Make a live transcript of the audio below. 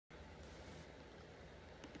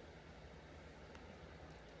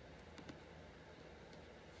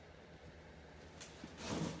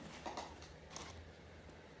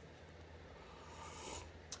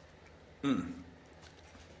Yeah.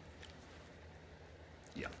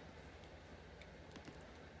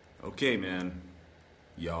 Okay, man.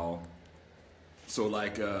 Y'all. So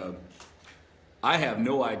like, I have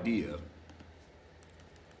no idea.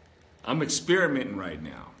 I'm experimenting right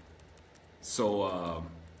now. So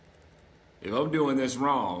if I'm doing this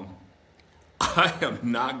wrong, I am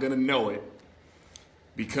not gonna know it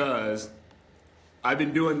because I've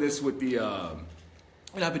been doing this with the,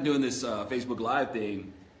 and I've been doing this Facebook Live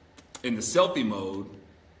thing in the selfie mode,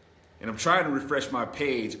 and I'm trying to refresh my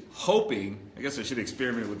page, hoping, I guess I should have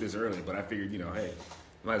experimented with this early, but I figured, you know, hey,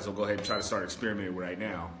 might as well go ahead and try to start experimenting right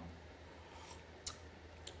now.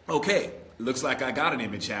 Okay, looks like I got an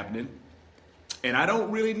image happening, and I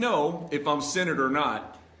don't really know if I'm centered or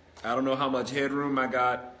not. I don't know how much headroom I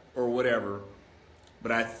got or whatever,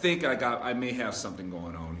 but I think I may have something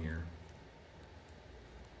going on here.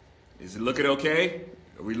 Is it looking okay?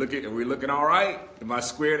 Are we looking all right? Am I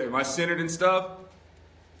squared? Am I centered and stuff?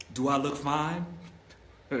 Do I look fine?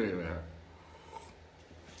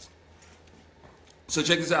 So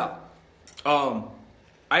check this out.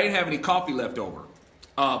 I didn't have any coffee left over,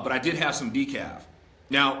 but I did have some decaf.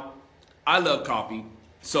 Now, I love coffee,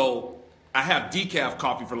 so I have decaf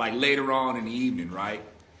coffee for like later on in the evening, right?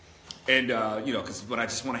 And, you know, because when I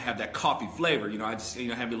just want to have that coffee flavor, you know, I just, you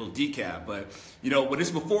know, have a little decaf. But, you know, when it's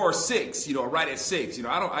before 6, you know, right at 6, you know,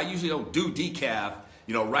 I usually don't do decaf,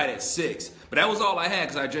 you know, right at 6. But that was all I had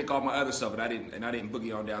because I drank all my other stuff and I didn't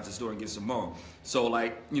boogie on down to the store and get some more. So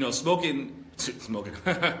like, you know, smoking,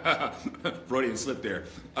 Freudian slip there.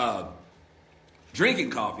 Drinking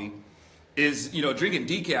coffee is, you know, drinking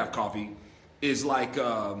decaf coffee is like,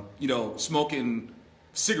 you know, smoking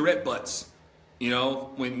cigarette butts. You know,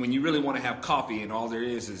 when you really want to have coffee and all there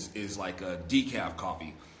is like a decaf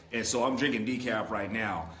coffee. And so I'm drinking decaf right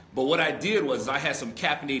now. But what I did was I had some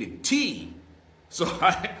caffeinated tea. So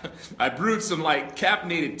I brewed some like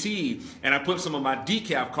caffeinated tea and I put some of my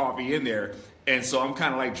decaf coffee in there. And so I'm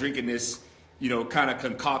kind of like drinking this, you know, kind of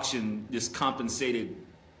concoction, this compensated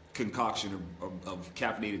concoction of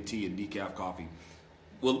caffeinated tea and decaf coffee.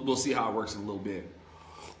 We'll see how it works in a little bit.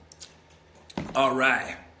 All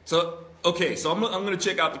right. So, okay, so I'm gonna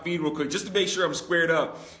check out the feed real quick just to make sure I'm squared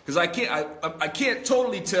up because I can't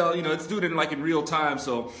totally tell, you know, it's doing it like in real time.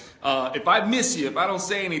 So if I miss you, if I don't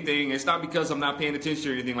say anything, it's not because I'm not paying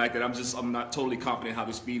attention or anything like that. I'm not totally confident how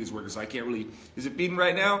this feed is working, so I can't really. Is it feeding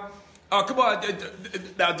right now? Oh, come on,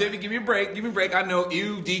 now David, give me a break. Give me a break. I know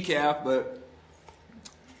you decaf, but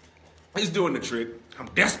it's doing the trick. I'm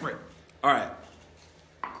desperate. All right.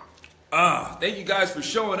 Thank you guys for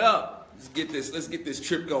showing up. Let's get this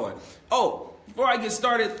trip going. Oh, before I get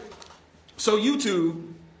started, so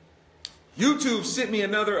YouTube sent me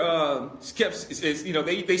another you know,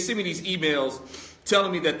 they send me these emails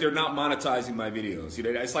telling me that they're not monetizing my videos. You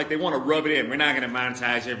know, it's like they want to rub it in. We're not going to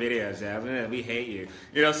monetize your videos. We hate you.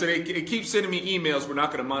 You know, so they keep sending me emails. We're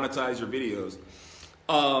not going to monetize your videos.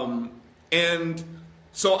 And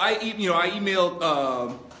so I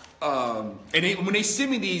emailed. And when they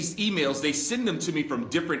send me these emails, they send them to me from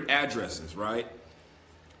different addresses, right?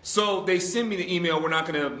 So they send me the email, we're not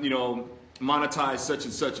going to, you know, monetize such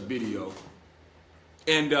and such a video.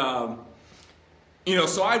 And, you know,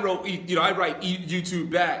 so I write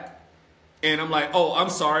YouTube back. And I'm like, oh, I'm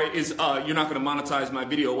sorry, you're not going to monetize my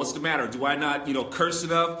video. What's the matter? Do I not, you know, curse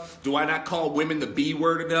enough? Do I not call women the B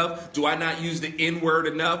word enough? Do I not use the N word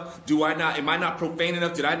enough? Am I not profane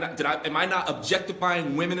enough? Am I not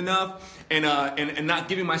objectifying women enough? And not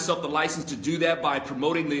giving myself the license to do that by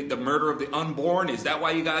promoting the murder of the unborn? Is that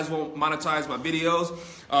why you guys won't monetize my videos?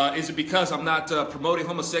 Is it because I'm not promoting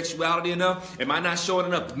homosexuality enough? Am I not showing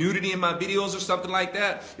enough nudity in my videos or something like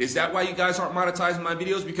that? Is that why you guys aren't monetizing my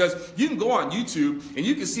videos? Because you can go on YouTube and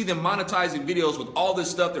you can see them monetizing videos with all this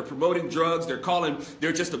stuff. They're promoting drugs.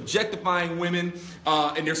 They're just objectifying women.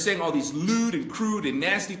 And they're saying all these lewd and crude and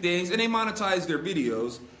nasty things. And they monetize their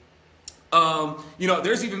videos. You know,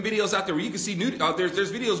 there's even videos out there where you can see nudity.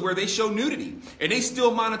 There's videos where they show nudity. And they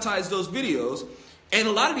still monetize those videos. And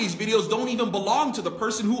a lot of these videos don't even belong to the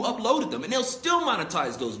person who uploaded them. And they'll still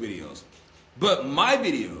monetize those videos. But my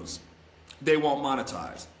videos, they won't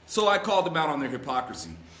monetize. So I called them out on their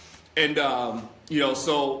hypocrisy. And, you know,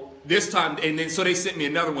 so this time, so they sent me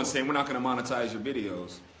another one saying, we're not going to monetize your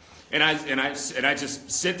videos. And I just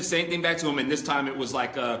sent the same thing back to them. And this time it was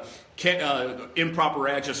like improper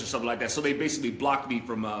address or something like that. So they basically blocked me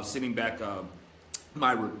from sending back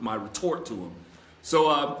my retort to them.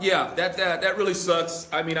 So yeah, that really sucks.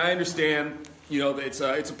 I mean, I understand, you know, it's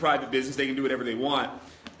a private business. They can do whatever they want.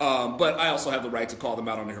 But I also have the right to call them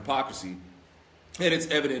out on their hypocrisy. And it's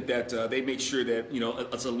evident that they make sure that, you know,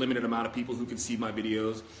 it's a limited amount of people who can see my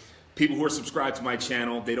videos. people who are subscribed to my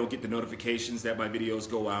channel, they don't get the notifications that my videos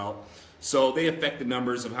go out. So they affect the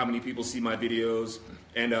numbers of how many people see my videos,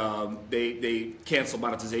 and they cancel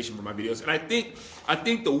monetization for my videos. And I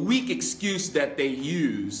think the weak excuse that they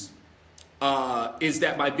use is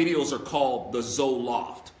that my videos are called the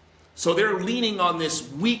Zoloft. So they're leaning on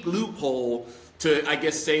this weak loophole to, I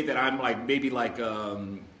guess, say that I'm like maybe like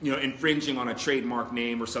infringing on a trademark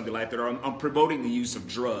name or something like that, or I'm promoting the use of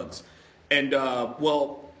drugs. And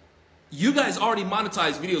well, you guys already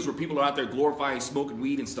monetize videos where people are out there glorifying smoking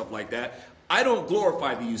weed and stuff like that. I don't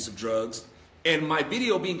glorify the use of drugs, and my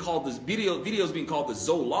video being called this videos being called the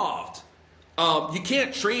Zoloft. You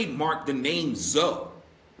can't trademark the name Zo,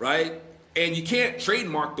 right? And you can't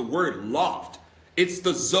trademark the word loft. It's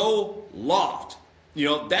the Zoloft. You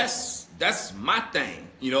know, that's my thing.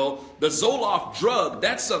 You know, the Zoloft drug,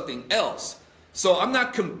 that's something else. So I'm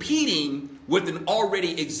not competing with an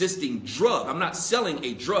already existing drug. I'm not selling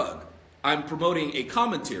a drug. I'm promoting a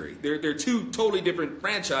commentary. They're two totally different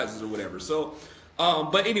franchises or whatever. So,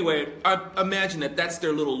 but anyway, I imagine that that's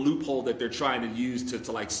their little loophole that they're trying to use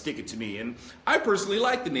to like stick it to me. And I personally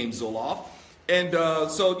like the name Zoloft. And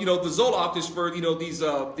so, you know, the Zoloft is for, you know,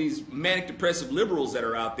 these manic depressive liberals that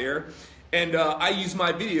are out there. And I use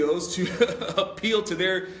my videos to appeal to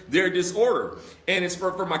their disorder. And it's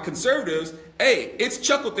for my conservatives. Hey, it's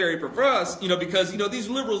chuckle therapy for us, you know, because, you know, these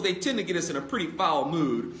liberals, they tend to get us in a pretty foul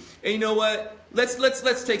mood. And you know what?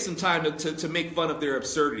 Let's take some time to make fun of their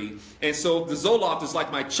absurdity. And so the Zoloft is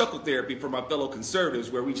like my chuckle therapy for my fellow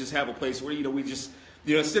conservatives, where we just have a place where, you know, we just,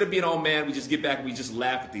 you know, instead of being all mad, we just get back and we just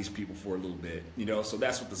laugh at these people for a little bit, you know. So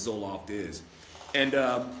that's what the Zoloft is. And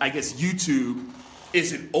I guess YouTube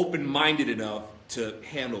isn't open-minded enough to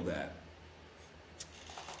handle that.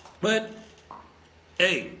 But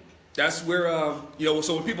hey, that's where you know.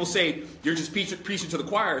 So when people say you're just preaching to the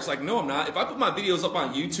choir, it's like, no, I'm not. If I put my videos up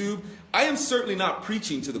on YouTube, I am certainly not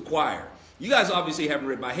preaching to the choir. You guys obviously haven't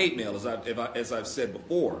read my hate mail, as I've said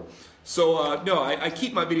before. So no, I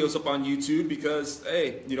keep my videos up on YouTube because,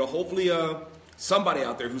 hey, you know, hopefully somebody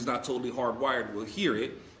out there who's not totally hardwired will hear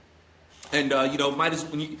it. And you know, it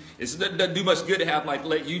doesn't do much good to have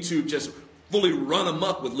let YouTube just fully run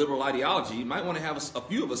amok with liberal ideology. You might want to have a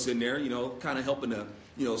few of us in there, you know, kind of helping to,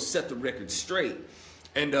 you know, set the record straight.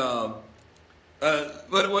 And but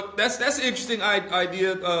that's an interesting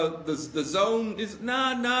idea. The zone is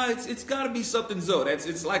it's got to be something Zo.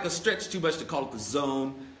 It's like a stretch too much to call it the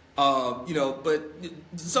zone. You know, but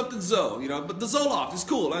something Zo. You know, but the Zoloft is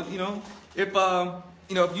cool. You know, if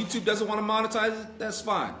you know, if YouTube doesn't want to monetize it, that's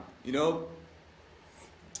fine. You know,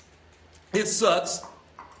 it sucks,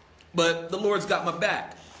 but the Lord's got my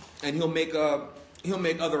back, and He'll make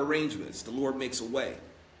other arrangements. The Lord makes a way.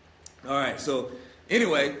 All right. So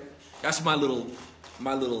anyway, that's my little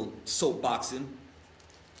soapboxing,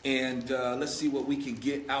 and let's see what we can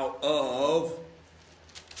get out of.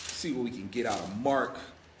 See what we can get out of Mark.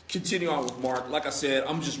 Continue on with Mark. Like I said,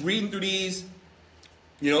 I'm just reading through these,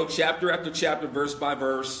 you know, chapter after chapter, verse by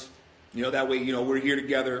verse. You know, that way, you know, we're here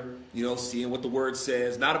together, you know, seeing what the word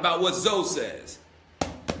says. Not about what Zo says.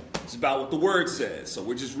 It's about what the word says. So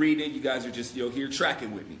we're just reading it. You guys are just, you know, here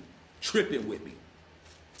tracking with me, tripping with me.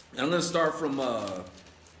 And I'm going to start from, oh,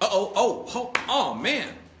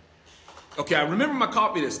 man. Okay, I remember my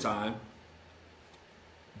copy this time.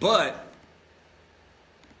 But,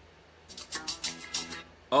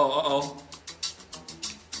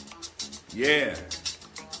 yeah.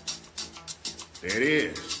 There it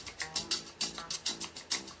is.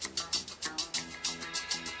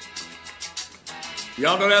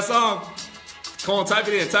 Y'all know that song? Come on, type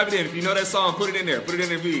it in. Type it in. If you know that song, put it in there. Put it in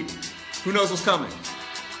the feed. Who knows what's coming?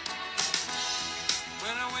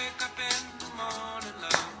 When I wake up in the morning,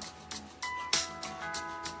 love,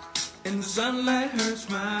 and the sunlight hurts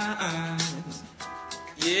my eyes.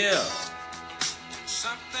 Yeah.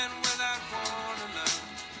 Something without warning, love.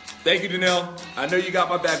 Thank you, Danelle. I know you got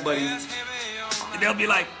my back, buddy. And they'll be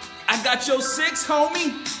like, I got your 6, homie.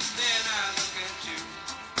 Then I look at you.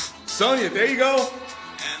 Sonia, there you go.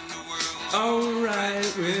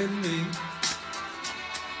 Alright with me.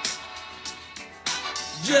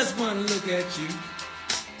 Just wanna look at you.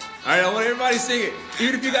 Alright, I want everybody to sing it.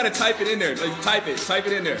 Even if you gotta type it in there. Like type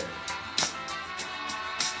it in there.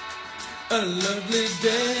 A lovely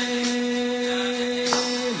day.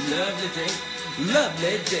 Lovely day.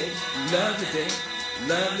 Lovely day. Lovely day.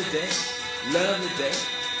 Lovely day. Lovely day.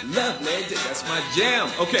 Lovely day. That's my jam.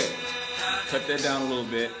 Okay. Cut that down a little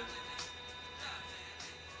bit.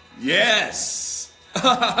 Yes.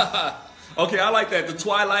 Okay, I like that. The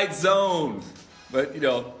Twilight Zone. But, you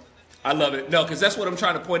know, I love it. No, because that's what I'm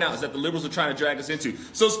trying to point out, is that the liberals are trying to drag us into.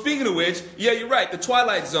 So speaking of which, yeah, you're right, the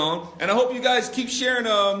Twilight Zone. And I hope you guys keep sharing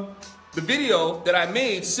the video that I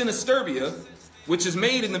made, Sinisterbia, which is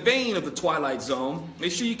made in the vein of the Twilight Zone.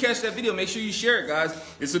 Make sure you catch that video. Make sure you share it, guys.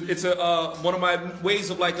 It's one of my ways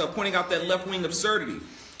of pointing out that left-wing absurdity.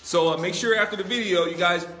 So make sure after the video, you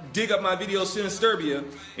guys dig up my video, Sinisterbia,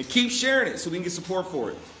 and keep sharing it so we can get support for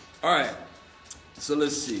it. All right. So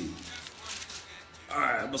let's see. All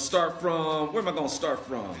right, we'll start from, where am I going to start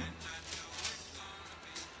from?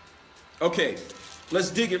 Okay, let's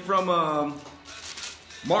dig it from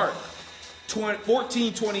Mark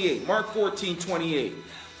 14:28. Mark 14:28.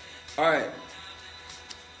 All right.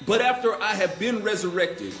 But after I have been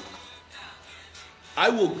resurrected,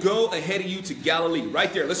 I will go ahead of you to Galilee.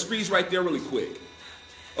 Right there. Let's freeze right there really quick.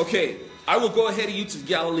 Okay, I will go ahead of you to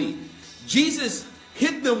Galilee. Jesus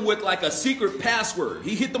hit them with like a secret password.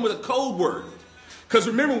 He hit them with a code word. Because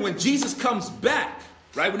remember, when Jesus comes back,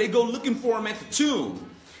 right, when they go looking for him at the tomb,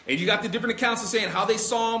 and you got the different accounts of saying how they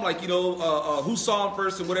saw him, like, who saw him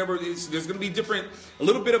first and whatever. There's going to be a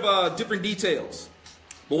little bit of different details.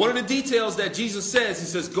 But one of the details that Jesus says, he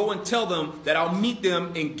says, go and tell them that I'll meet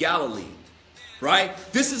them in Galilee. Right?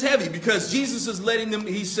 This is heavy because Jesus is letting them,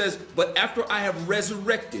 he says, but after I have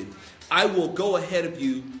resurrected, I will go ahead of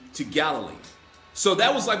you to Galilee. So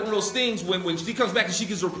that was like one of those things when she comes back and she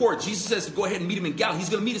gives a report. Jesus says to go ahead and meet him in Galilee. He's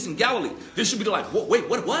going to meet us in Galilee. There should be like, wait,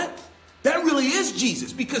 what? That really is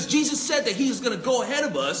Jesus, because Jesus said that he's going to go ahead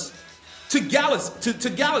of us to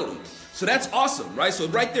Galilee. So that's awesome, right? So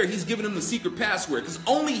right there, he's giving them the secret password because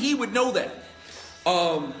only he would know that.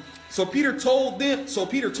 So Peter told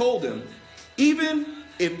them, even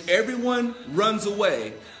if everyone runs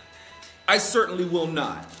away, I certainly will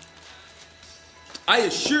not. I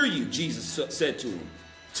assure you, Jesus said to him,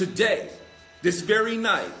 today, this very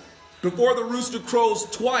night, before the rooster crows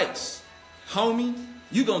twice, homie,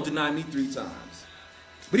 you're going to deny me 3 times.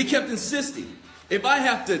 But he kept insisting, if I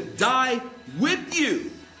have to die with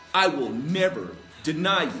you, I will never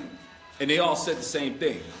deny you. And they all said the same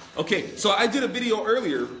thing. Okay, so I did a video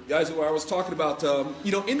earlier, guys, where I was talking about,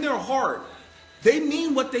 in their heart, they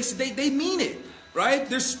mean what they say. They mean it, right?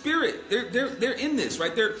 Their spirit, they're in this,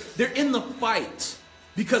 right? They're in the fight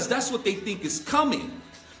because that's what they think is coming.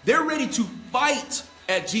 They're ready to fight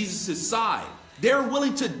at Jesus' side. They're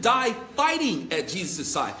willing to die fighting at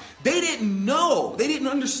Jesus' side. They didn't know, they didn't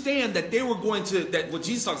understand that they were going to, that what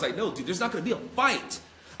Jesus talks like, no, dude, there's not going to be a fight.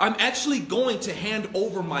 I'm actually going to hand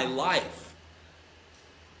over my life.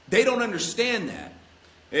 They don't understand that.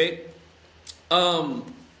 Okay?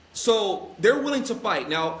 So they're willing to fight.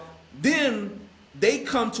 Now, then they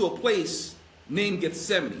come to a place named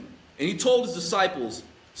Gethsemane. And he told his disciples,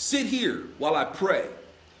 sit here while I pray.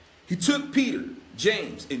 He took Peter,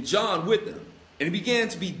 James, and John with him. And he began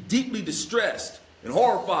to be deeply distressed and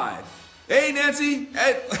horrified. Hey, Nancy,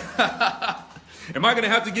 hey. Am I going to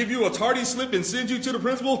have to give you a tardy slip and send you to the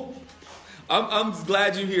principal? I'm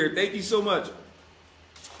glad you're here. Thank you so much.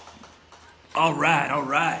 All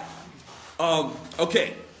right.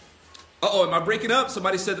 Okay. Uh-oh, am I breaking up?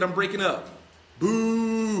 Somebody said that I'm breaking up.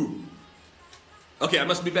 Boo. Okay, I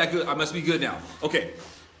must be back good. I must be good now. Okay.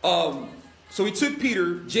 So he took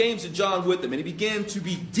Peter, James, and John with him, and he began to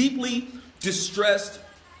be deeply distressed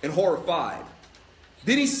and horrified.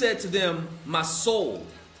 Then he said to them, my soul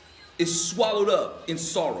is swallowed up in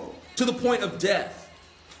sorrow to the point of death.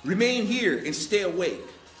 Remain here and stay awake.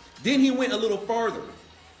 Then he went a little farther,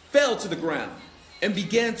 fell to the ground, and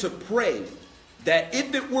began to pray that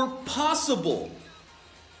if it were possible,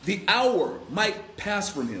 the hour might pass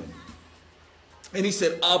from him. And he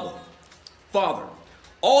said, Abba, Father,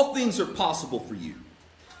 all things are possible for you.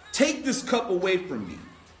 Take this cup away from me.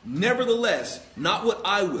 Nevertheless, not what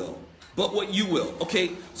I will, but what you will.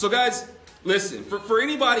 Okay, so guys, listen, for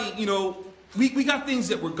anybody, we got things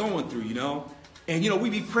that we're going through, and, we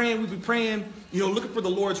be praying, looking for the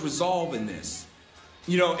Lord's resolve in this.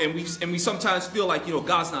 And we sometimes feel like,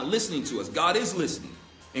 God's not listening to us. God is listening.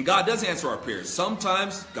 And God does answer our prayers.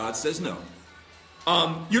 Sometimes God says no.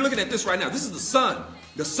 You're looking at this right now. This is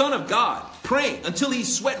the Son of God, praying until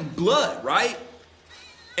he's sweating blood, right?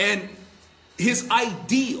 And his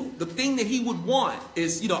ideal, the thing that he would want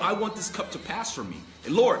is, I want this cup to pass from me.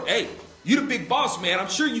 And Lord, hey, you're the big boss, man. I'm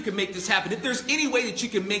sure you can make this happen. If there's any way that you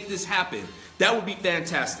can make this happen, that would be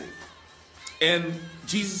fantastic. And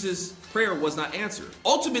Jesus's prayer was not answered.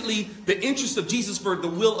 Ultimately, the interest of Jesus for the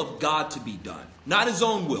will of God to be done, not his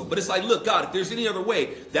own will. But it's like, look, God, if there's any other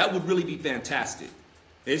way, that would really be fantastic.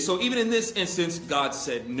 And so even in this instance, God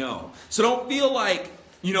said no. So don't feel like,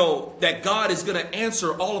 that God is going to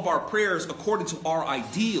answer all of our prayers according to our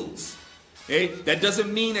ideals. Okay? That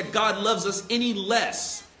doesn't mean that God loves us any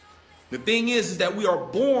less. The thing is that we are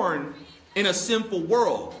born in a sinful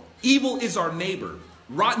world. Evil is our neighbor.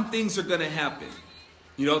 Rotten things are going to happen.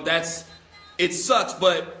 You know, it sucks,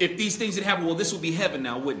 but if these things didn't happen, well, this would be heaven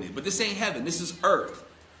now, wouldn't it? But this ain't heaven. This is earth.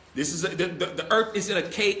 This is the earth is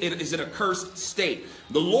in a cursed state.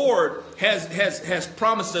 The Lord has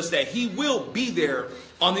promised us that He will be there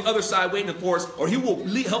on the other side waiting for us, or He will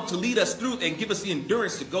help to lead us through and give us the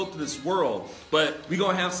endurance to go through this world. But we're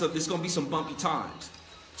gonna have there's gonna be some bumpy times.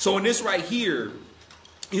 So in this right here,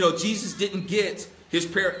 you know, Jesus didn't get His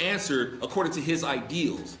prayer answered according to His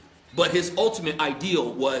ideals, but His ultimate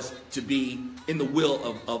ideal was to be in the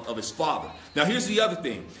will of His Father. Now here's the other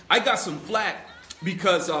thing. I got some flack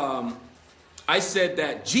because I said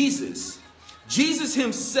that Jesus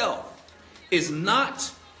Himself is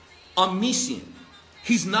not omniscient.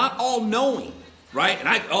 He's not all-knowing, right?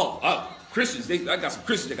 And Christians, I got some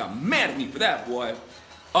Christians that got mad at me for that, boy.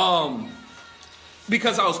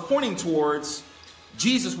 Because I was pointing towards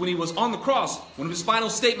Jesus when He was on the cross. One of His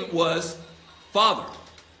final statement was, Father,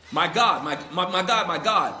 my God, my God, my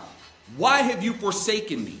God, why have you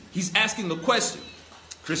forsaken me? He's asking the question.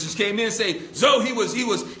 Christians came in and say, Zoe, he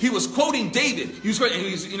was quoting David. He was quoting,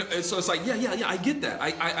 you know, so it's like, yeah, I get that.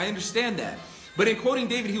 I understand that. But in quoting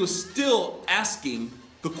David, he was still asking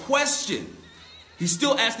the question. He's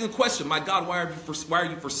still asking the question, my God, why are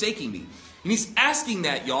you forsaking me? And he's asking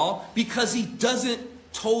that, y'all, because he doesn't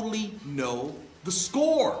totally know the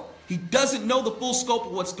score. He doesn't know the full scope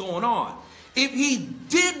of what's going on. If he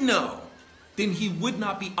did know, then he would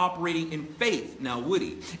not be operating in faith, now would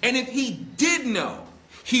he? And if he did know,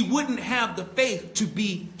 he wouldn't have the faith to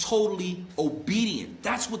be totally obedient.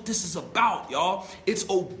 That's what this is about, y'all. It's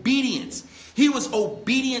obedience. He was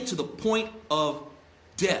obedient to the point of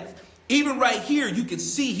death. Even right here, you can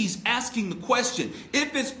see he's asking the question,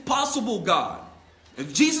 if it's possible, God,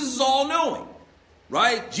 if Jesus is all-knowing,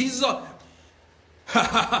 right? Jesus is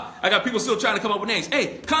I got people still trying to come up with names.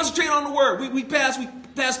 Hey, concentrate on the word. We passed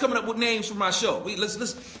coming up with names for my show.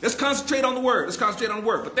 Let's concentrate on the word. Let's concentrate on the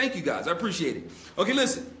word. But thank you guys. I appreciate it. Okay,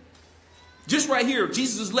 listen. Just right here,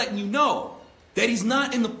 Jesus is letting you know that He's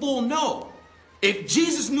not in the full know. If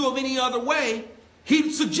Jesus knew of any other way,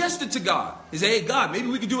 He suggested to God. He said, hey, God, maybe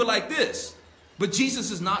we could do it like this. But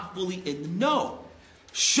Jesus is not fully in the know,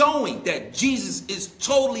 showing that Jesus is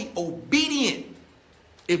totally obedient.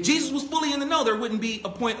 If Jesus was fully in the know, there wouldn't be a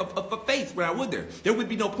point of faith, right? Would there? There would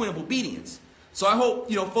be no point of obedience. So I hope,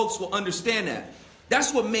 you know, folks will understand that.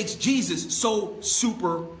 That's what makes Jesus so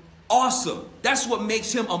super awesome. That's what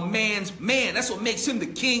makes Him a man's man. That's what makes Him the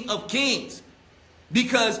King of Kings.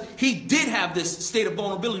 Because He did have this state of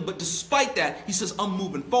vulnerability, but despite that, He says, I'm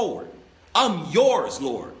moving forward. I'm yours,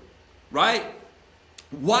 Lord. Right?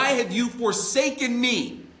 Why have you forsaken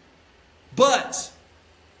me? But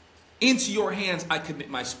into your hands I commit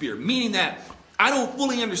my spirit. Meaning that I don't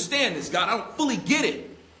fully understand this, God. I don't fully get it.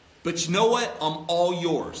 But you know what? I'm all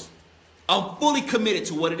yours. I'm fully committed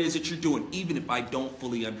to what it is that you're doing, even if I don't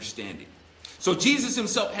fully understand it. So Jesus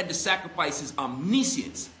Himself had to sacrifice His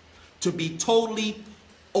omniscience to be totally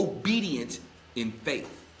obedient in faith.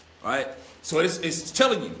 All right? So it's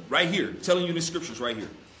telling you right here, telling you in the scriptures right here.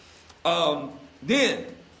 Then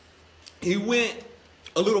He went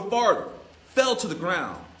a little farther, fell to the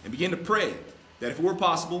ground, and began to pray that if it were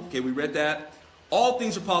possible, okay, we read that, all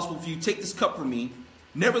things are possible for you. Take this cup from me.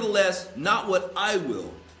 Nevertheless, not what I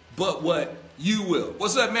will, but what you will.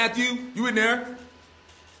 What's up, Matthew? You in there?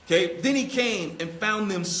 Okay, then He came and found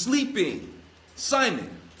them sleeping. Simon,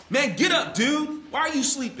 man, get up, dude. Why are you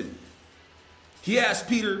sleeping? He asked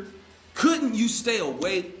Peter, couldn't you stay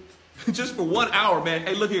awake just for 1 hour, man?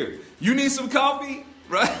 Hey, look here. You need some coffee,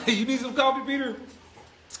 right? You need some coffee, Peter?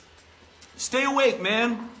 Stay awake,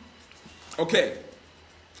 man. Okay.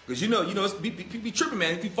 Because you know, it's be tripping,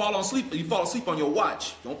 man. If you fall asleep on your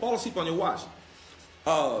watch. Don't fall asleep on your watch.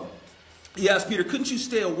 He asked Peter, couldn't you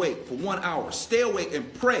stay awake for 1 hour? Stay awake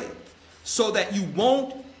and pray so that you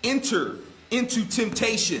won't enter into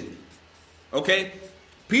temptation. Okay?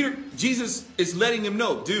 Jesus is letting him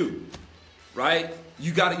know, dude, right?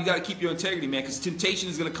 You gotta keep your integrity, man, because temptation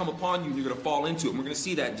is gonna come upon you and you're gonna fall into it. And we're gonna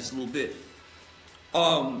see that in just a little bit.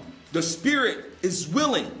 The spirit is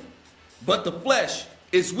willing, but the flesh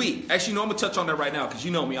is weak. Actually, no, I'm going to touch on that right now because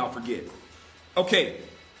you know me, I'll forget. Okay.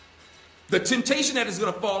 The temptation that is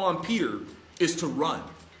going to fall on Peter is to run.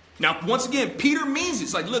 Now, once again, Peter means it.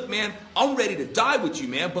 It's like, look, man, I'm ready to die with you,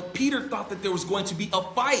 man. But Peter thought that there was going to be a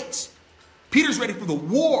fight. Peter's ready for the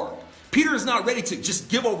war. Peter is not ready to just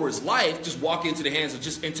give over his life, just walk into the hands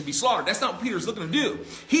of and to be slaughtered. That's not what Peter's looking to do.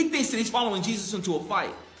 He thinks that he's following Jesus into a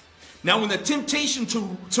fight. Now, when the temptation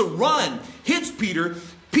to run hits Peter,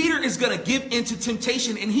 Peter is going to give into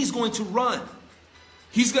temptation and he's going to run.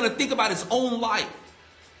 He's going to think about his own life.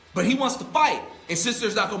 But he wants to fight. And since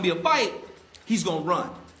there's not going to be a fight, he's going to run.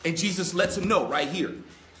 And Jesus lets him know right here.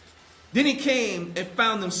 Then he came and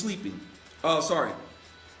found them sleeping.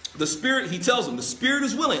 The spirit, he tells them, the spirit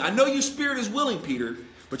is willing. I know your spirit is willing, Peter,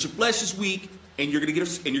 but your flesh is weak, and you're gonna get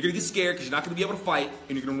scared because you're not gonna be able to fight,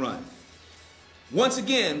 and you're gonna run. Once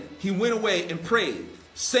again, he went away and prayed,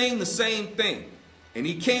 saying the same thing. And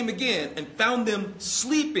he came again and found them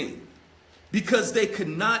sleeping because they could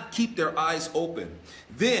not keep their eyes open.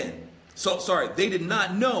 They did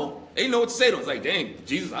not know. They didn't know what to say to him. It's like, dang,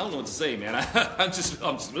 Jesus, I don't know what to say, man. I'm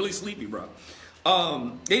just really sleepy, bro.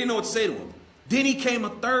 They didn't know what to say to him. Then he came a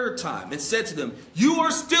third time and said to them, you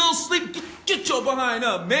are still sleeping. Get your behind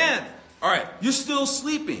up, man. All right, you're still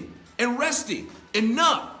sleeping and resting.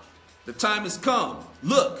 Enough. The time has come.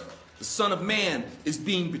 Look, the Son of Man is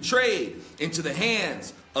being betrayed into the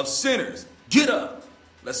hands of sinners. Get up.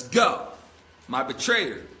 Let's go. My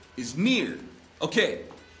betrayer is near. Okay,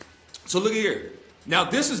 so look here. Now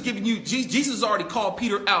this is giving you, Jesus already called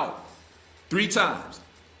Peter out 3 times.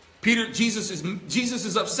 Jesus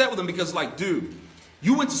is upset with him because, like, dude,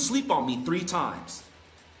 you went to sleep on me 3 times.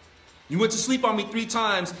 You went to sleep on me 3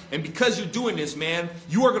 times, and because you're doing this, man,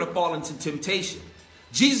 you are going to fall into temptation.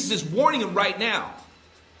 Jesus is warning him right now.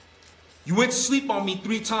 You went to sleep on me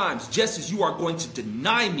 3 times, just as you are going to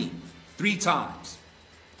deny me 3 times.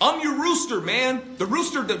 I'm your rooster, man. The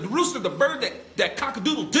rooster, the bird that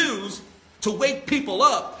cock-a-doodle doos to wake people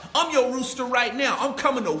up. I'm your rooster right now. I'm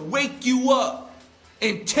coming to wake you up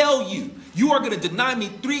and tell you, you are going to deny me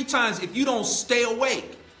 3 times if you don't stay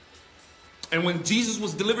awake. And when Jesus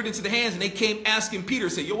was delivered into the hands and they came asking Peter,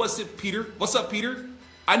 say, yo, what's up, Peter? What's up, Peter?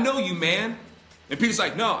 I know you, man. And Peter's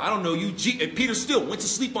like, no, I don't know you. And Peter still went to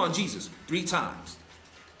sleep on Jesus 3 times.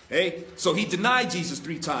 Hey, so he denied Jesus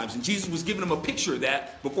 3 times. And Jesus was giving him a picture of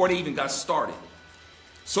that before they even got started.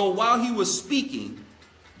 So while he was speaking,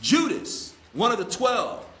 Judas, one of the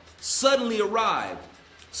 12, suddenly arrived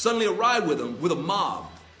with him with a mob,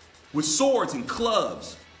 with swords and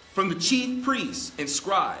clubs, from the chief priests and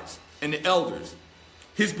scribes and the elders.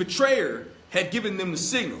 His betrayer had given them the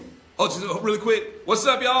signal. Oh, just really quick. What's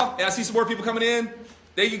up, y'all? Hey, I see some more people coming in.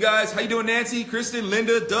 Thank you guys. How you doing, Nancy, Kristen,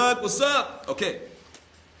 Linda, Doug? What's up? Okay.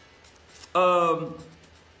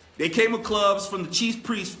 They came with clubs from the chief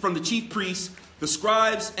priests, the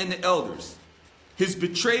scribes, and the elders. His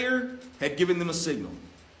betrayer had given them a signal.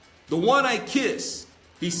 The one I kiss,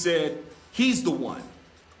 he said, he's the one.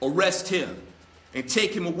 Arrest him and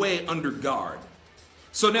take him away under guard.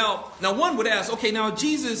 So now one would ask, okay, now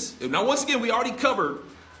Jesus, now once again, we already covered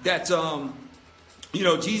that,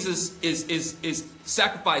 Jesus is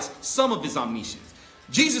sacrificed some of his omniscience.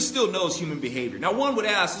 Jesus still knows human behavior. Now one would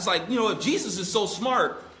ask, it's like, if Jesus is so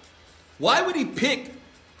smart, why would he pick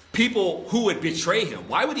people who would betray him?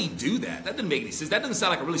 Why would he do that? That doesn't make any sense. That doesn't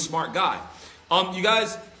sound like a really smart guy. You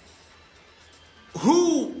guys,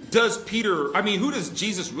 who does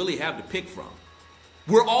Jesus really have to pick from?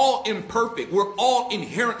 We're all imperfect. We're all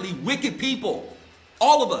inherently wicked people.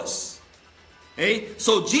 All of us. Okay?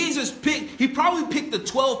 So Jesus he probably picked the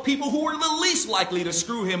 12 people who were the least likely to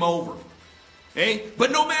screw him over. Okay?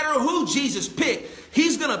 But no matter who Jesus picked,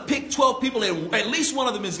 he's going to pick 12 people and at least one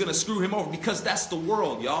of them is going to screw him over because that's the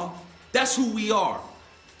world, y'all. That's who we are.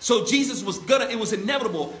 So Jesus it was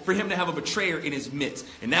inevitable for him to have a betrayer in his midst.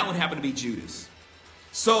 And that one happened to be Judas.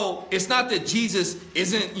 So it's not that Jesus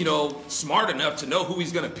isn't, smart enough to know who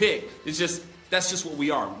he's going to pick. It's just, that's just what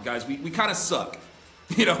we are, guys. We kind of suck,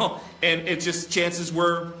 and it's just chances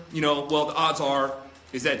were, the odds are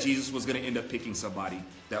is that Jesus was going to end up picking somebody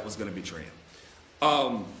that was going to betray him.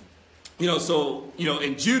 And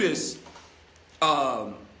Judas,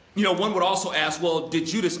 one would also ask, well, did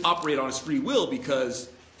Judas operate on his free will because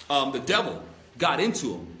the devil got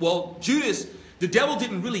into him? Well, the devil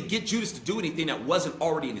didn't really get Judas to do anything that wasn't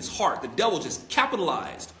already in his heart. The devil just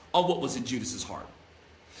capitalized on what was in Judas's heart.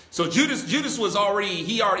 So Judas was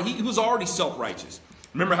already self-righteous.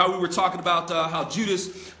 Remember how we were talking about how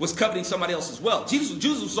Judas was coveting somebody else's wealth? Judas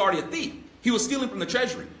was already a thief. He was stealing from the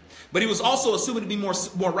treasury. But he was also assuming to be more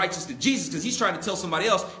righteous than Jesus because he's trying to tell somebody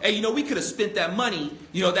else, hey, we could have spent that money,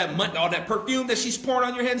 all that perfume that she's pouring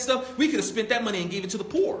on your head and stuff, we could have spent that money and gave it to the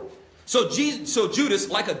poor. So Judas,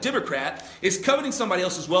 like a Democrat, is coveting somebody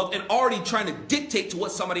else's wealth and already trying to dictate to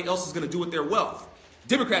what somebody else is going to do with their wealth.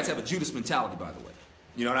 Democrats have a Judas mentality, by the way.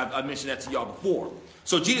 And I mentioned that to y'all before.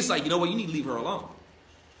 So Jesus is like, you need to leave her alone.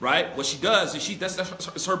 Right? What she does is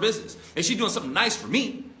that's her business. And she's doing something nice for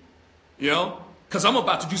me, because I'm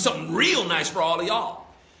about to do something real nice for all of y'all.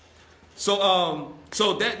 So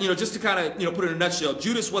that, just to kind of, put it in a nutshell,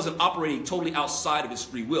 Judas wasn't operating totally outside of his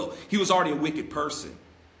free will. He was already a wicked person.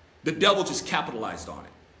 The devil just capitalized on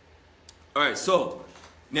it. All right, so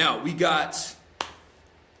now we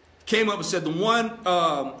came up and said, the one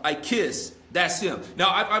I kiss, that's him.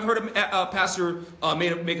 Now, I've heard a pastor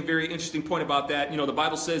make a very interesting point about that. The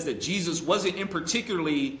Bible says that Jesus wasn't in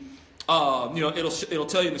particularly, it'll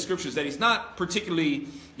tell you in the scriptures that he's not particularly,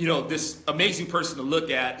 this amazing person to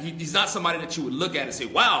look at. He's not somebody that you would look at and say,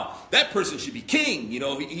 wow, that person should be king.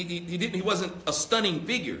 He wasn't a stunning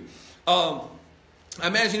figure. I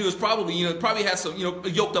imagine he was probably had some,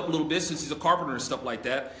 yoked up a little bit since he's a carpenter and stuff like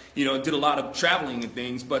that, did a lot of traveling and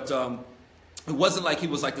things, but it wasn't like he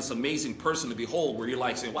was like this amazing person to behold where you're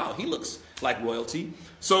like saying, wow, he looks like royalty.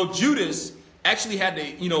 So Judas actually had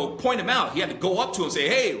to, point him out. He had to go up to him and say,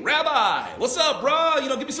 hey, Rabbi, what's up, bro?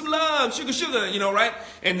 Give me some love, sugar, right?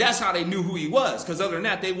 And that's how they knew who he was, because other than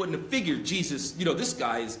that, they wouldn't have figured Jesus, this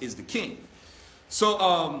guy is the king.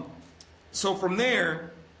 So, so from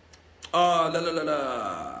there,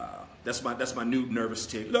 that's my new nervous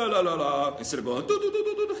tick. Instead of going,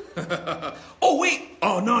 oh wait,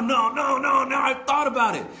 oh no, I thought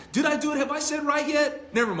about it. Did I do it? Have I said right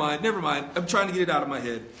yet? Never mind. I'm trying to get it out of my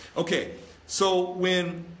head. Okay, so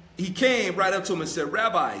when he came right up to him and said,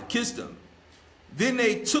 Rabbi, kissed him. Then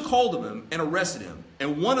they took hold of him and arrested him.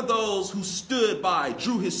 And one of those who stood by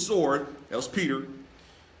drew his sword. That was Peter.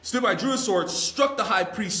 Stood by, drew his sword, struck the high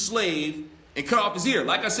priest's slave, and cut off his ear.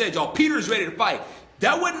 Like I said, y'all, Peter's ready to fight.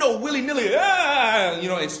 That wasn't no willy-nilly,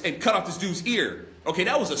 and cut off this dude's ear. Okay,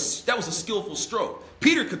 that was a skillful stroke.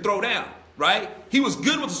 Peter could throw down, right? He was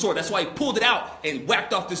good with the sword. That's why he pulled it out and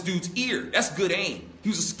whacked off this dude's ear. That's good aim. He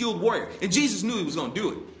was a skilled warrior. And Jesus knew he was going to do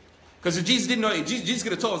it. Because if Jesus didn't know it, Jesus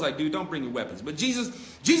could have told us, like, dude, don't bring your weapons. But Jesus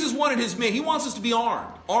wanted his men. He wants us to be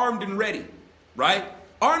armed and ready, right?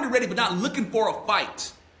 Armed and ready, but not looking for a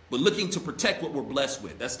fight, but looking to protect what we're blessed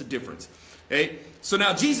with. That's the difference. Okay? So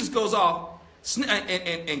now Jesus goes off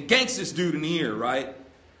and ganks this dude in the ear, right?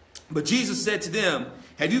 But Jesus said to them,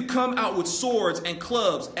 have you come out with swords and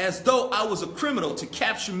clubs as though I was a criminal to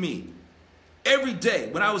capture me? Every day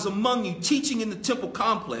when I was among you teaching in the temple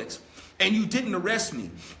complex and you didn't arrest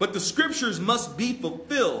me, but the scriptures must be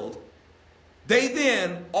fulfilled. They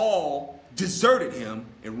then all deserted him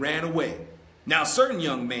and ran away. Now a certain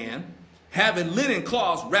young man, having linen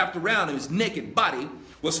cloths wrapped around his naked body,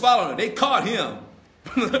 was following him. They caught him.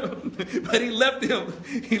 But he left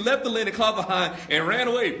the linen cloth behind and ran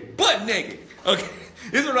away butt naked. Okay,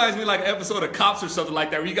 this reminds me like an episode of Cops or something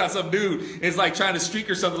like that, where you got some dude is like trying to streak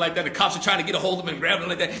or something like that. The cops are trying to get a hold of him and grab him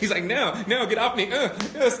like that. He's like, no, get off me,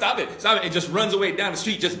 stop it, and just runs away down the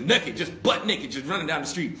street, just naked, just butt naked, just running down the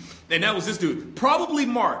street. And that was this dude, probably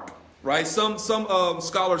Mark. Right? Some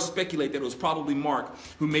scholars speculate that it was probably Mark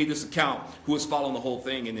who made this account, who was following the whole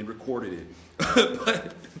thing and then recorded it.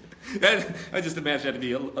 But I just imagine that to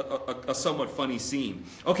be a somewhat funny scene.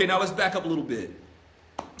 Okay, now let's back up a little bit.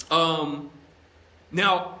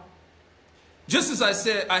 Now, just as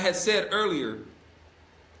I had said earlier,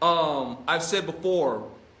 I've said before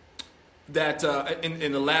that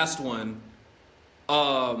in the last one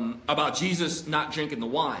about Jesus not drinking the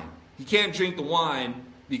wine. He can't drink the wine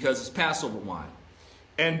because it's Passover wine.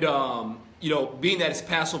 And, being that it's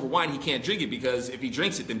Passover wine, he can't drink it because if he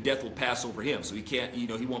drinks it, then death will pass over him. So he can't, he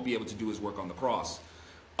won't be able to do his work on the cross.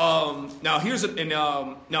 Now,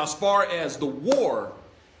 now as far as the war,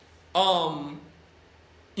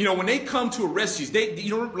 when they come to arrest Jesus, they,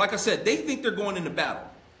 like I said, they think they're going into battle.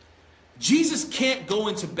 Jesus can't go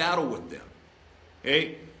into battle with them.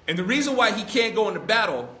 Okay? And the reason why he can't go into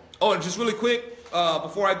battle, and just really quick,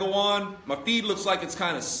 before I go on, my feed looks like it's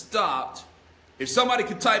kind of stopped. If somebody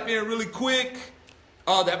could type in really quick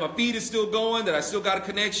that my feed is still going, that I still got a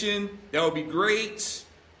connection, that would be great.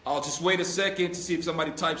 I'll just wait a second to see if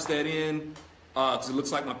somebody types that in, because it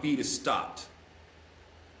looks like my feed is stopped.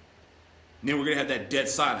 And then we're going to have that dead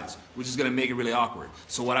silence, which is going to make it really awkward.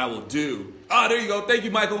 So what I will do, there you go. Thank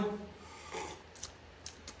you, Michael.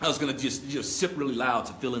 I was going to just sip really loud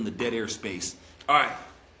to fill in the dead air space. All right.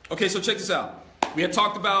 Okay, so check this out. We had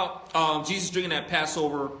talked about Jesus drinking that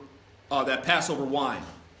Passover wine.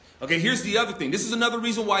 Okay, here's the other thing. This is another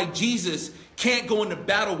reason why Jesus can't go into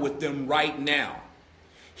battle with them right now.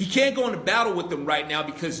 He can't go into battle with them right now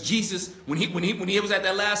because Jesus, when he was at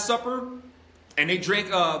that Last Supper, and they drank,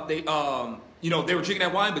 they were drinking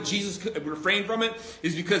that wine, but Jesus refrained from it,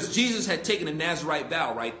 is because Jesus had taken a Nazirite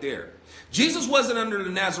vow right there. Jesus wasn't under the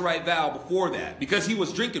Nazirite vow before that because he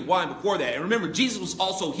was drinking wine before that. And remember, Jesus was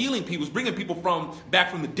also healing people, was bringing people back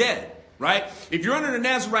from the dead, right? If you're under the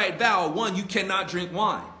Nazirite vow, one, you cannot drink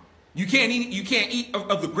wine. You can't eat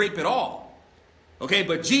of the grape at all. Okay,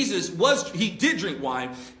 but Jesus he did drink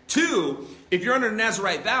wine. 2, if you're under the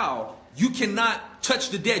Nazirite vow, you cannot touch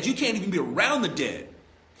the dead. You can't even be around the dead.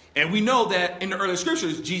 And we know that in the early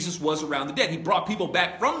scriptures, Jesus was around the dead. He brought people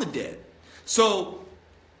back from the dead. So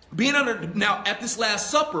now at this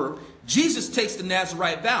Last Supper, Jesus takes the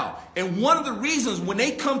Nazirite vow. And one of the reasons when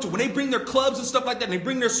they bring their clubs and stuff like that, and they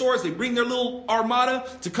bring their swords, they bring their little armada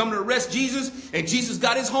to come to arrest Jesus, and Jesus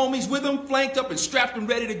got his homies with him, flanked up and strapped and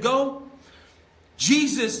ready to go,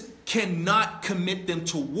 Jesus cannot commit them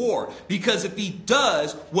to war. Because if he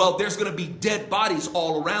does, well, there's going to be dead bodies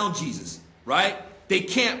all around Jesus, right?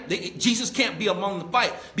 Jesus can't be among the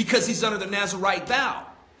fight because he's under the Nazirite vow.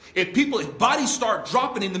 If bodies start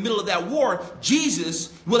dropping in the middle of that war,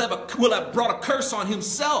 Jesus will have brought a curse on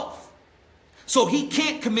himself. So he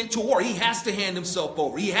can't commit to war. He has to hand himself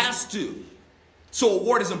over. He has to. So a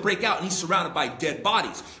war doesn't break out and he's surrounded by dead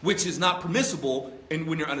bodies, which is not permissible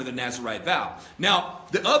when you're under the Nazirite vow. Now,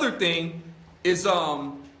 the other thing is,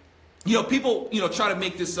 people, try to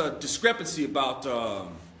make this discrepancy about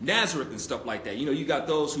Nazareth and stuff like that. You got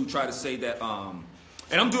those who try to say that,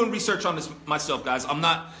 and I'm doing research on this myself, guys. I'm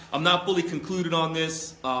not fully concluded on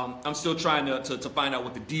this. I'm still trying to find out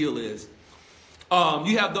what the deal is.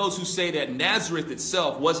 You have those who say that Nazareth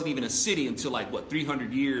itself wasn't even a city until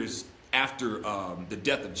 300 years after the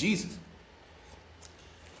death of Jesus.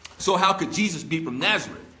 So how could Jesus be from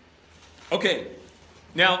Nazareth? Okay,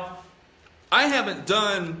 now I haven't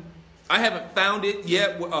found it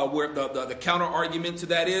yet where the counter argument to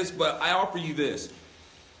that is, but I offer you this.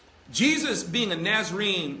 Jesus being a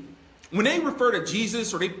Nazarene, when they refer to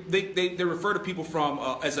Jesus or they refer to people from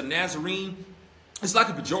as a Nazarene, it's like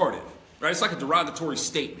a pejorative, right? It's like a derogatory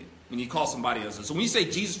statement when you call somebody else. So when you say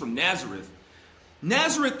Jesus from Nazareth,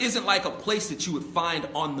 Nazareth isn't like a place that you would find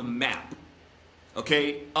on the map.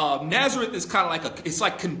 Okay, Nazareth is kind of it's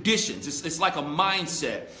like conditions. It's like a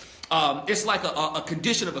mindset. It's like a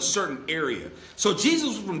condition of a certain area. So Jesus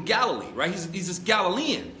was from Galilee, right? He's this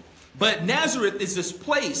Galilean. But Nazareth is this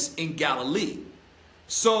place in Galilee.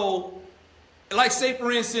 So, say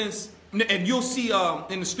for instance, and you'll see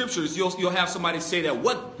in the scriptures, you'll have somebody say that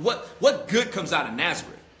what good comes out of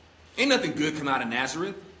Nazareth? Ain't nothing good come out of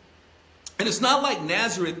Nazareth. And it's not like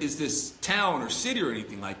Nazareth is this town or city or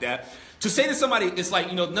anything like that. To say to somebody, it's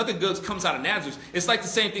like, nothing good comes out of Nazareth. It's like the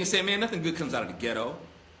same thing as saying, man, nothing good comes out of the ghetto,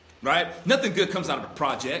 right? Nothing good comes out of the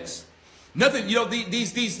projects. Nothing,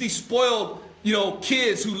 these spoiled,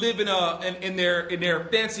 kids who live in their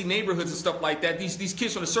fancy neighborhoods and stuff like that. These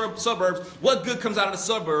kids from the suburbs. What good comes out of the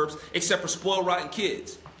suburbs except for spoiled, rotten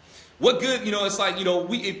kids? What good, it's like,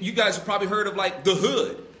 you guys have probably heard of the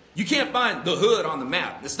hood. You can't find the hood on the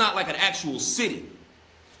map. It's not like an actual city.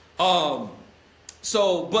 But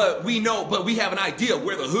we have an idea of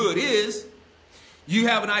where the hood is. You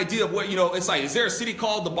have an idea of what, it's like, is there a city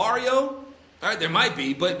called the barrio? All right, there might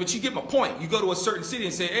be, but you get my point. You go to a certain city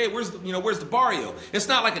and say, hey, where's the barrio? It's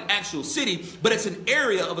not like an actual city, but it's an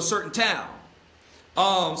area of a certain town.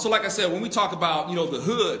 So like I said, when we talk about, the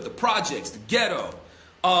hood, the projects, the ghetto,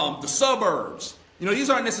 the suburbs, these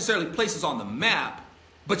aren't necessarily places on the map,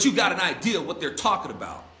 but you got an idea of what they're talking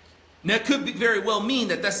about. Now, it could very well mean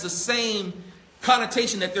that that's the same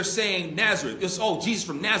connotation that they're saying Nazareth. It's, Jesus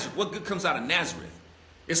from Nazareth. What good comes out of Nazareth?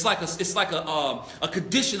 It's like a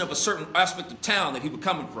condition of a certain aspect of town that he'd be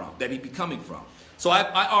coming from. So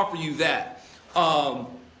I offer you that. I'm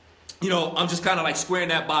just kind of squaring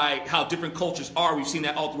that by how different cultures are. We've seen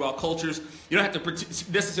that all throughout cultures. You don't have to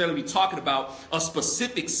necessarily be talking about a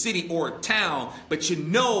specific city or a town, but you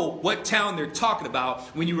know what town they're talking about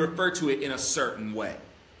when you refer to it in a certain way.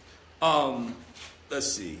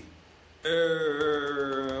 Let's see.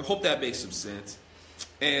 Hope that makes some sense.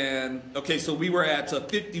 And, okay, so we were at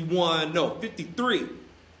 53.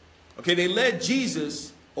 Okay, they led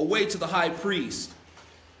Jesus away to the high priest.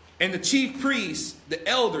 And the chief priests, the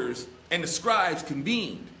elders, and the scribes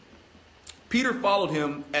convened. Peter followed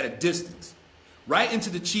him at a distance, right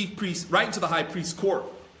into the high priest's court.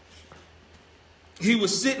 He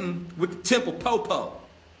was sitting with the temple popo,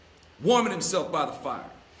 warming himself by the fire.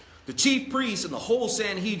 The chief priests and the whole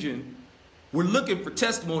Sanhedrin were looking for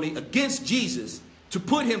testimony against Jesus to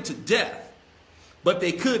put him to death, but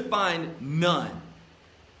they could find none.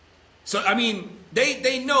 So, I mean,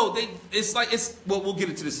 they know, we'll get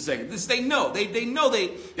into this in a second. They know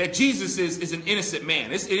that Jesus is an innocent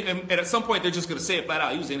man. And at some point, they're just going to say it flat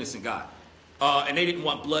out. He was an innocent guy. And they didn't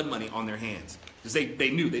want blood money on their hands. Because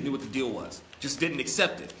they knew what the deal was. Just didn't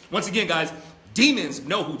accept it. Once again, guys, demons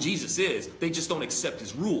know who Jesus is. They just don't accept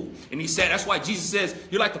his rule. And that's why Jesus says,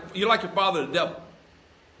 you're like your father, the devil.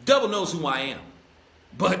 The devil knows who I am.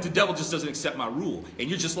 But the devil just doesn't accept my rule. And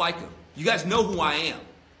you're just like him. You guys know who I am.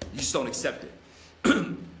 You just don't accept it.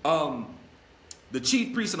 The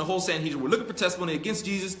chief priests and the whole Sanhedrin were looking for testimony against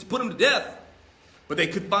Jesus to put him to death. But they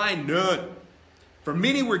could find none. For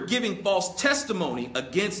many were giving false testimony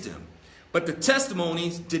against him. But the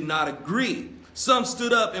testimonies did not agree. Some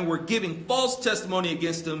stood up and were giving false testimony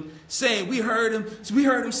against him, saying, we heard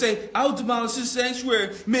him say, I will demolish this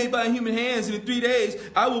sanctuary made by human hands, and in 3 days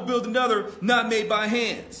I will build another not made by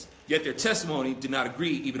hands. Yet their testimony did not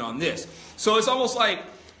agree even on this. So it's almost like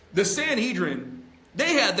the Sanhedrin,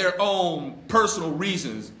 they had their own personal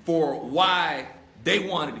reasons for why they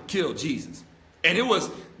wanted to kill Jesus. And it was,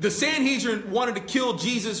 the Sanhedrin wanted to kill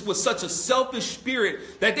Jesus with such a selfish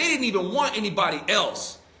spirit that they didn't even want anybody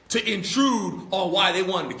else to intrude on why they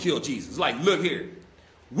wanted to kill Jesus. Like, look here,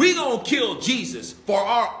 we gonna kill Jesus for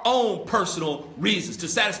our own personal reasons, to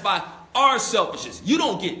satisfy our selfishness. You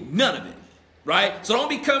don't get none of it, right? So don't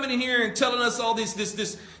be coming in here and telling us all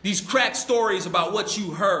these crack stories about what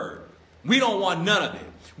you heard. We don't want none of it.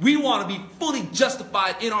 We want to be fully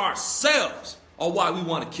justified in ourselves on why we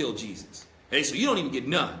want to kill Jesus. Hey, so you don't even get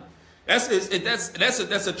none. That's a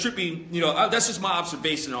trippy, that's just my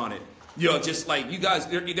observation on it. Just like you guys,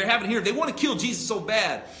 they're having here, they want to kill Jesus so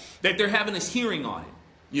bad that they're having this hearing on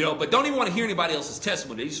it, but don't even want to hear anybody else's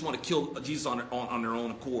testimony. They just want to kill Jesus on their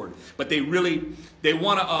own accord. But they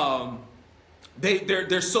want to,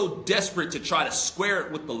 they're so desperate to try to square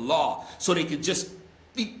it with the law so they can just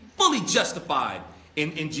be fully justified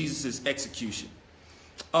in Jesus' execution.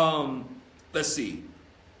 Let's see.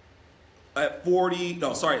 At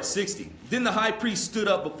 60. Then the high priest stood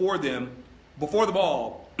up before them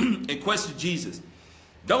all, and questioned Jesus.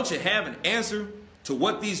 Don't you have an answer to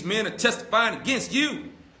what these men are testifying against you?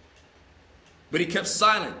 But he kept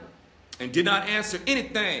silent and did not answer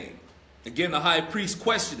anything. Again, the high priest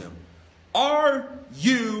questioned him. Are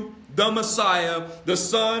you the Messiah, the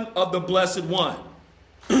Son of the Blessed One?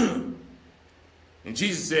 And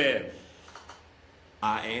Jesus said,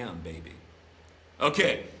 I am, baby.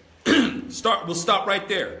 Okay, we'll stop right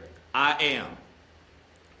there. I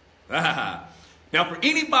am. Now, for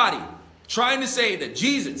anybody trying to say that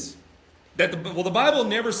Jesus, the Bible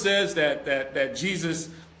never says that Jesus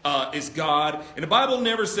is God, and the Bible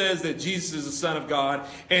never says that Jesus is the Son of God,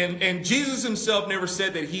 and Jesus himself never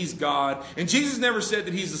said that he's God, and Jesus never said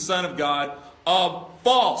that he's the Son of God.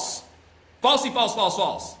 False.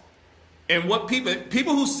 False. And what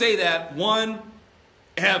people who say that, one,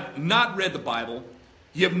 have not read the Bible,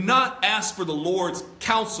 you have not asked for the Lord's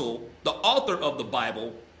counsel, the author of the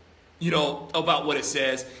Bible, about what it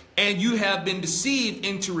says, and you have been deceived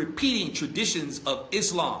into repeating traditions of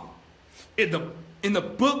Islam. In the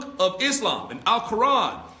book of Islam, in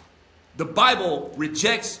Al-Quran, the Bible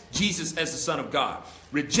rejects Jesus as the Son of God,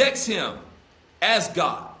 rejects him as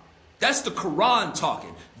God. That's the Quran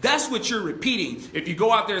talking. That's what you're repeating if you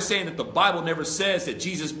go out there saying that the Bible never says that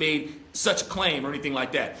Jesus made such a claim or anything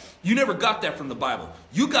like that. You never got that from the Bible.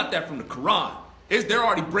 You got that from the Quran. They're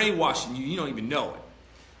already brainwashing you. You don't even know it.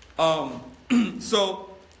 So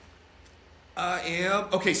I am.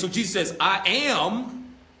 Okay, so Jesus says, I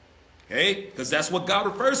am. Okay, because that's what God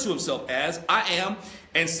refers to himself as. I am.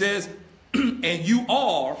 And says, and you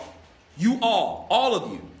all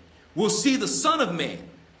of you, will see the Son of Man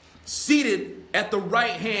seated at the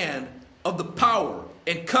right hand of the power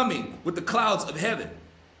and coming with the clouds of heaven.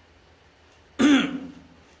 And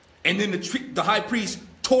then the high priest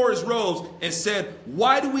tore his robes and said,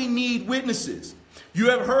 why do we need witnesses?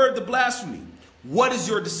 You have heard the blasphemy. What is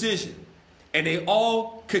your decision? And they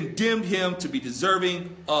all condemned him to be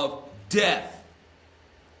deserving of death.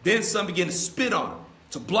 Then some began to spit on him,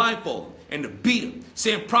 to blindfold him, and to beat him,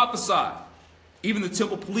 saying, prophesy. Even the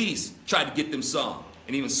temple police tried to get them some,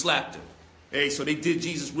 and even slapped him. Hey, so they did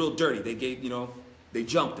Jesus real dirty. They gave, they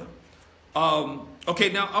jumped him.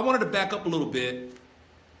 Okay, now I wanted to back up a little bit,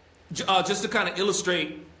 just to kind of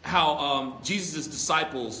illustrate how Jesus'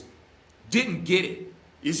 disciples didn't get it.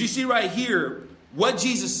 As you see right here, what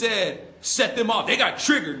Jesus said set them off. They got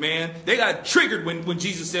triggered, man. They got triggered when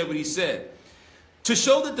Jesus said what he said. To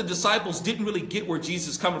show that the disciples didn't really get where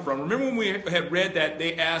Jesus is coming from. Remember when we had read that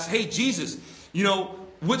they asked, hey, Jesus,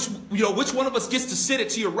 which one of us gets to sit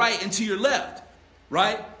it to your right and to your left,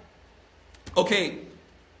 right? Okay,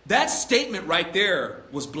 that statement right there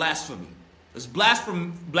was blasphemy. It was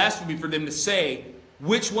blasphemy for them to say,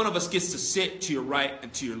 which one of us gets to sit to your right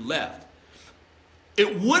and to your left.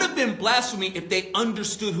 It would have been blasphemy if they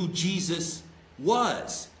understood who Jesus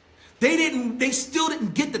was. They still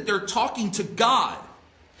didn't get that they're talking to God.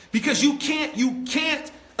 Because you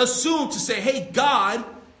can't assume to say, hey, God,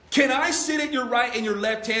 can I sit at your right and your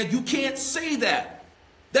left hand? You can't say that.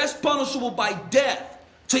 punishable by death.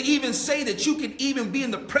 To even say that you can even be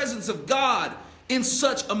in the presence of God in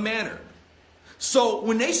such a manner. So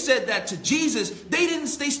when they said that to Jesus,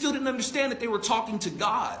 they still didn't understand that they were talking to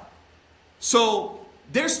God. So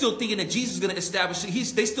they're still thinking that Jesus is going to establish it.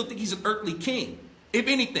 They still think he's an earthly king, if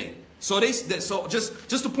anything. So just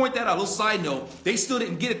to point that out, a little side note, they still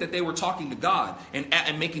didn't get it that they were talking to God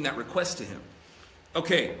and making that request to him.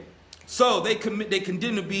 Okay, so they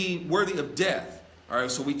condemned to be worthy of death. All right,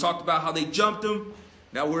 so we talked about how they jumped him.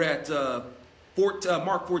 Now we're at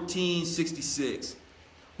Mark 14:66.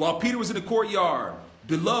 While Peter was in the courtyard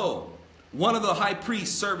below, one of the high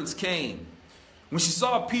priest's servants came. When she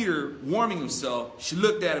saw Peter warming himself, she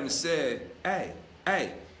looked at him and said, hey,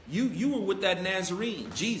 you were with that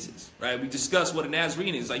Nazarene, Jesus, right? We discussed what a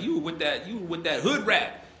Nazarene is. Like you were with that hood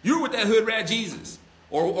rat. You were with that hood rat Jesus,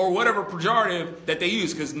 or whatever pejorative that they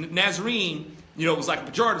use, because Nazarene, was like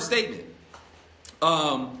a pejorative statement.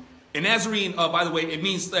 And Nazarene, by the way, it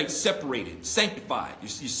means like separated, sanctified. You're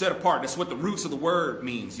set apart. That's what the roots of the word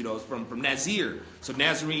means. It's from Nazir. So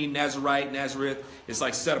Nazarene, Nazarite, Nazareth. It's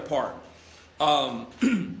like set apart.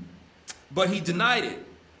 But he denied it.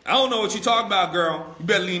 I don't know what you're talking about, girl. You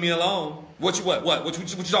better leave me alone. What you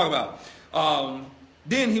talking about?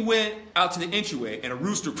 Then he went out to the entryway and a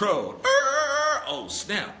rooster crowed. Oh,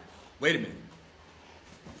 snap. Wait a minute.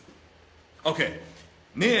 Okay.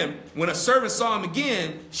 Then, when a servant saw him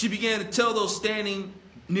again, she began to tell those standing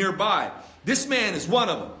nearby, this man is one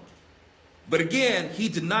of them. But again, he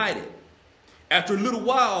denied it. After a little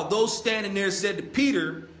while, those standing there said to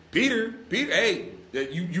Peter, hey,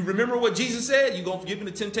 you remember what Jesus said? You're going to give him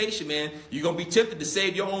the temptation, man. You're going to be tempted to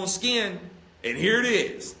save your own skin. And here it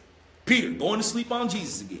is. Peter, going to sleep on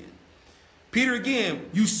Jesus again. Peter again,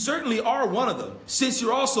 you certainly are one of them, since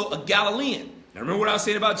you're also a Galilean. Now, remember what I was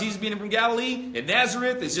saying about Jesus being from Galilee? And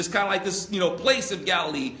Nazareth is just kind of like this, place of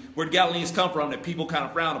Galilee where the Galileans come from that people kind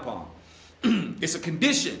of frown upon. It's a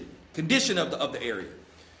condition of the area.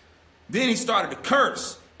 Then he started to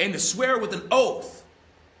curse and to swear with an oath.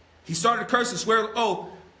 He started to curse and swear with an oath.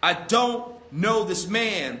 I don't know this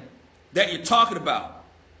man that you're talking about.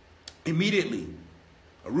 Immediately,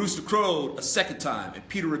 a rooster crowed a second time, and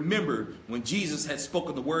Peter remembered when Jesus had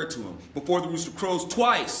spoken the word to him. Before the rooster crows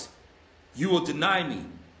twice, you will deny me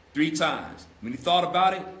 3 times. When he thought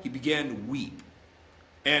about it, he began to weep.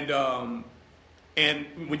 And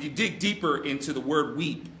when you dig deeper into the word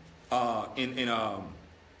weep in the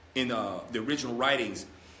original writings,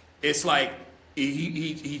 it's like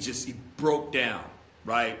he broke down,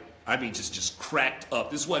 right? I mean, just cracked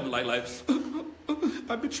up. This wasn't like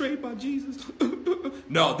I'm betrayed by Jesus.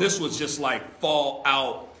 No, this was just like fall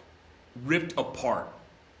out, ripped apart.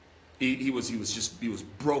 He was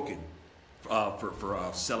broken.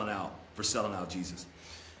 For selling out Jesus.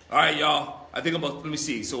 All right, y'all. I think let me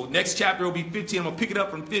see. So next chapter will be 15. I'm gonna pick it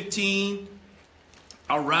up from 15.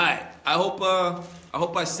 All right. I hope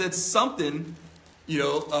I said something,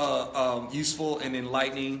 useful and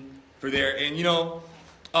enlightening for there. And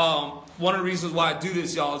one of the reasons why I do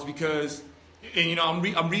this, y'all, is because, and I'm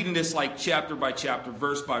reading this like chapter by chapter,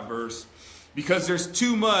 verse by verse, because there's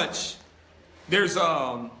too much. There's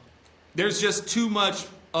just too much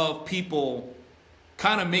of people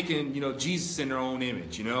kind of making, Jesus in their own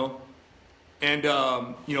image, And,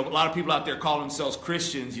 a lot of people out there call themselves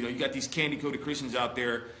Christians. You got these candy-coated Christians out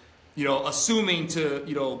there, assuming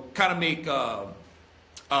to, kind of make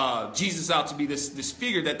Jesus out to be this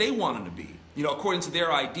figure that they want him to be, according to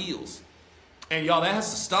their ideals. And, y'all, that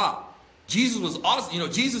has to stop. Jesus was awesome.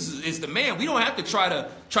 Jesus is the man. We don't have to try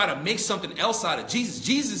to make something else out of Jesus.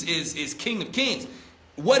 Jesus is King of Kings.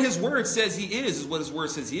 What his word says he is what his word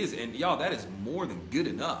says he is. And y'all, that is more than good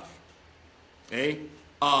enough. Okay?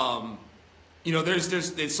 So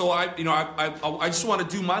I just want to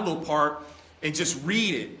do my little part and just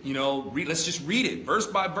read it, let's just read it verse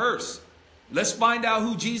by verse. Let's find out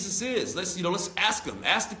who Jesus is. Let's ask him,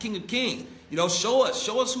 ask the King of Kings, show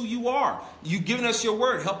us who you are. You've given us your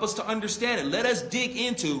word. Help us to understand it. Let us dig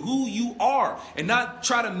into who you are and not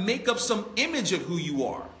try to make up some image of who you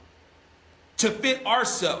are to fit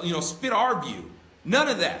ourselves, fit our view. None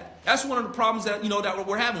of that. That's one of the problems that, that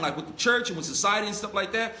we're having, like with the church and with society and stuff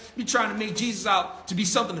like that. We're trying to make Jesus out to be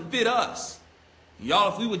something to fit us.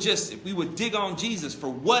 Y'all, if we would dig on Jesus for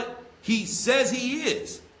what he says he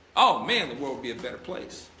is, oh man, the world would be a better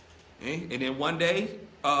place. And then one day,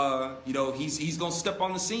 he's going to step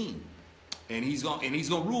on the scene and he's going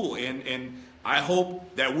to rule. And I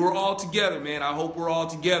hope that we're all together, man. I hope we're all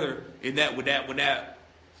together in that, when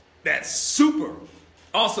that super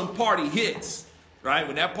awesome party hits, right?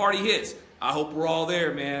 When that party hits, I hope we're all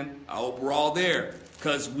there, man. I hope we're all there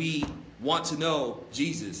because we want to know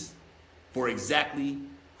Jesus for exactly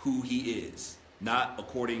who he is, not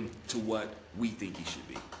according to what we think he should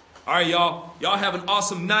be. All right, y'all. Y'all have an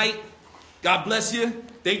awesome night. God bless you.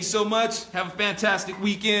 Thank you so much. Have a fantastic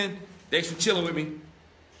weekend. Thanks for chilling with me.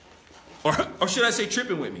 Or should I say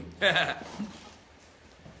tripping with me?